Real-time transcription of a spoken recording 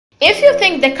If you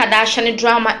think the Kardashian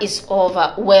drama is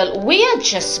over, well, we are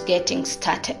just getting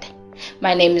started.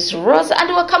 My name is Rose and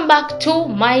welcome back to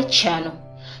my channel.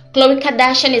 Khloe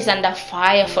Kardashian is under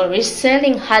fire for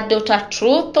reselling her daughter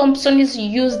True Thompson's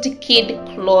used kid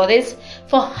clothes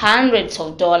for hundreds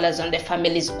of dollars on the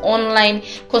family's online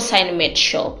consignment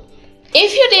shop.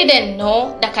 If you didn't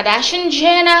know, the Kardashian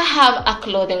Jenner have a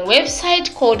clothing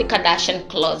website called Kardashian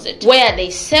Closet where they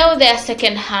sell their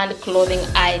second-hand clothing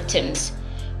items.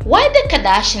 Why the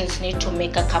Kardashians need to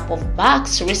make a couple of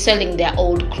bucks reselling their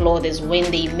old clothes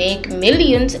when they make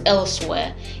millions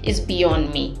elsewhere is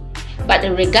beyond me. But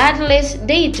regardless,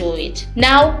 they do it.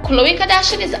 Now, Khloe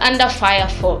Kardashian is under fire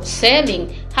for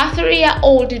selling her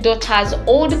 3-year-old daughter's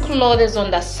old clothes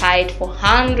on the site for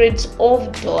hundreds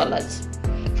of dollars.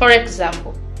 For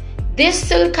example, this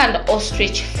silk and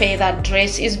ostrich feather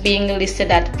dress is being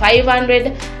listed at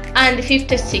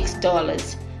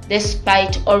 $556,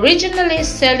 despite originally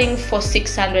selling for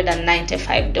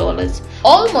 $695.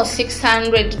 Almost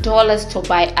 $600 to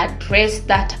buy a dress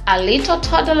that a little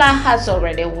toddler has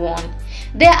already worn.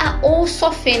 There are also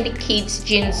Fendi kids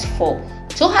jeans for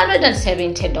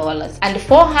 $270 and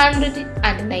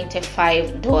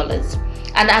 $495,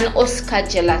 and an Oscar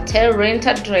Gelato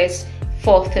rental dress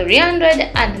for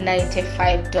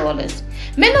 $395.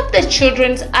 Many of the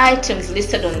children's items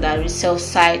listed on the resale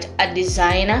site are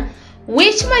designer,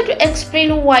 which might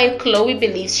explain why Khloe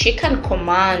believes she can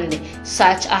command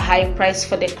such a high price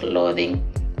for the clothing.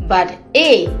 But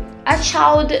A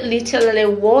child literally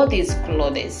wore these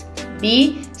clothes.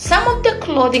 B, some of the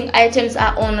clothing items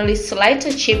are only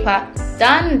slightly cheaper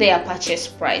than their purchase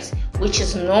price, which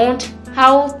is not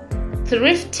how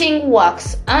thrifting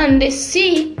works. And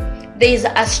C, there is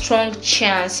a strong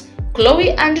chance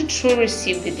Khloe and True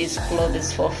received these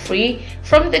clothes for free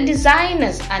from the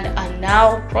designers and are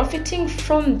now profiting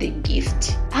from the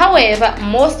gift. However,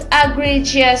 most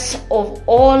egregious of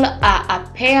all are a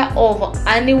pair of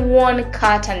unworn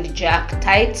cut and jack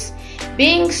tights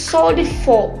being sold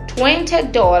for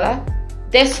 $20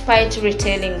 despite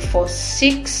retailing for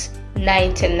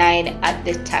 $6.99 at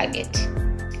the Target.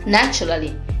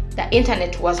 Naturally, the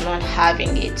internet was not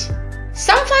having it.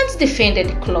 Some fans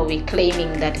defended Khloe,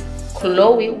 claiming that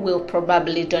Khloe will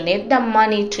probably donate the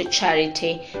money to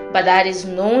charity, but that is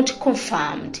not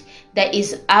confirmed. There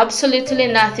is absolutely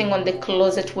nothing on the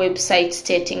Closet website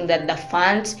stating that the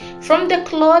funds from the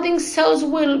clothing sales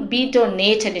will be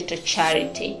donated to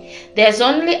charity. There's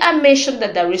only a mention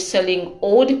that the reselling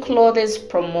old clothes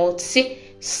promotes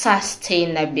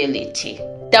sustainability.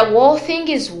 The whole thing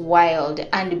is wild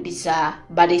and bizarre,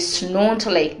 but it's not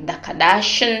like the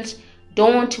Kardashians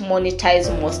don't monetize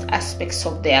most aspects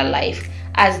of their life.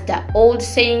 As the old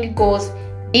saying goes,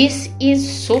 this is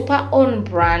super on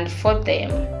brand for them.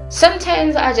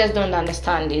 Sometimes I just don't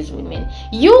understand these women.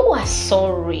 You are so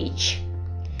rich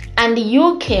and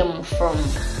you came from,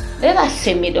 let us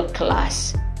say, middle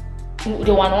class.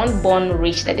 They were not born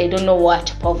rich, that they don't know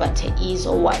what poverty is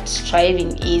or what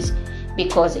striving is.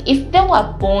 Because if they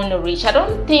were born rich, I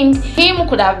don't think him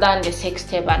could have done the sex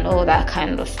tape and all that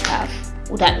kind of stuff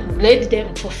that led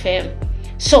them to fame.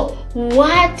 So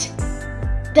what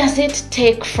does it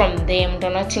take from them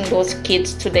donating those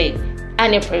kids to the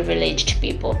underprivileged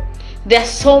people? There are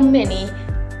so many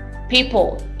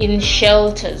people in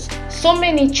shelters, so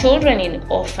many children in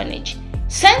orphanage.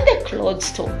 Send the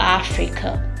clothes to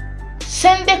Africa.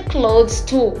 Send the clothes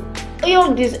to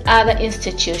all these other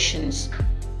institutions.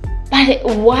 But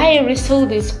why resell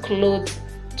these clothes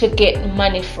to get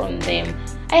money from them?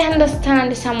 I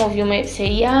understand some of you might say,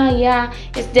 yeah,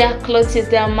 it's their clothes, it's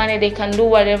their money, they can do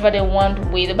whatever they want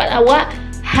with. But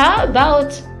how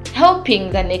about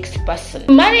helping the next person?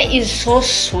 Money is so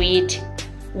sweet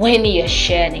when you're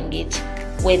sharing it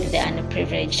with the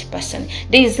underprivileged person.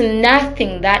 There is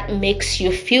nothing that makes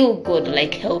you feel good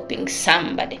like helping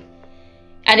somebody.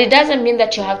 And it doesn't mean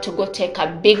that you have to go take a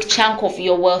big chunk of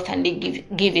your wealth and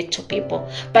give it to people.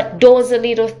 But those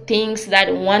little things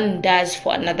that one does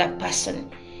for another person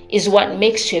is what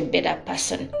makes you a better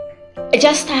person.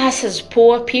 Just as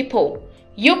poor people,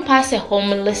 you pass a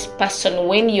homeless person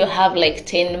when you have like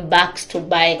 $10 to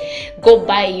go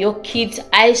buy your kids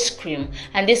ice cream,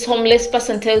 and this homeless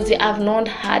person tells you, I've not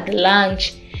had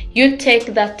lunch. You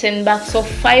take that $10 or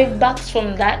 $5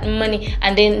 from that money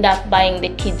and end up buying the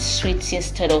kids sweets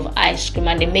instead of ice cream,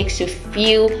 and it makes you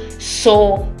feel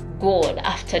so good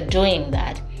after doing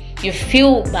that. You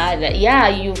feel bad that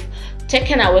you've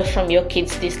taken away from your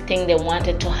kids this thing they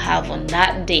wanted to have on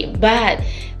that day, but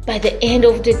by the end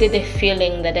of the day, the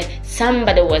feeling that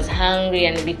somebody was hungry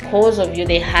and because of you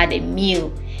they had a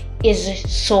meal is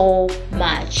so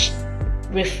much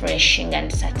refreshing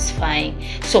and satisfying.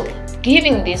 So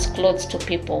giving these clothes to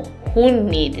people who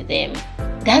need them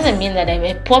doesn't mean that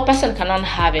a poor person cannot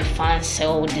have a fancy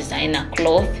or designer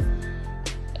cloth.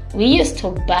 We used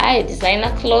to buy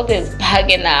designer clothes back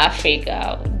in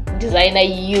Africa, designer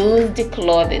used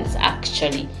clothes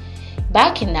actually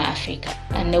back in Africa,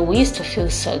 and we used to feel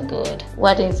so good.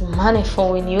 What is money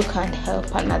for when you can't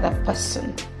help another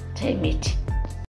person? Damn it.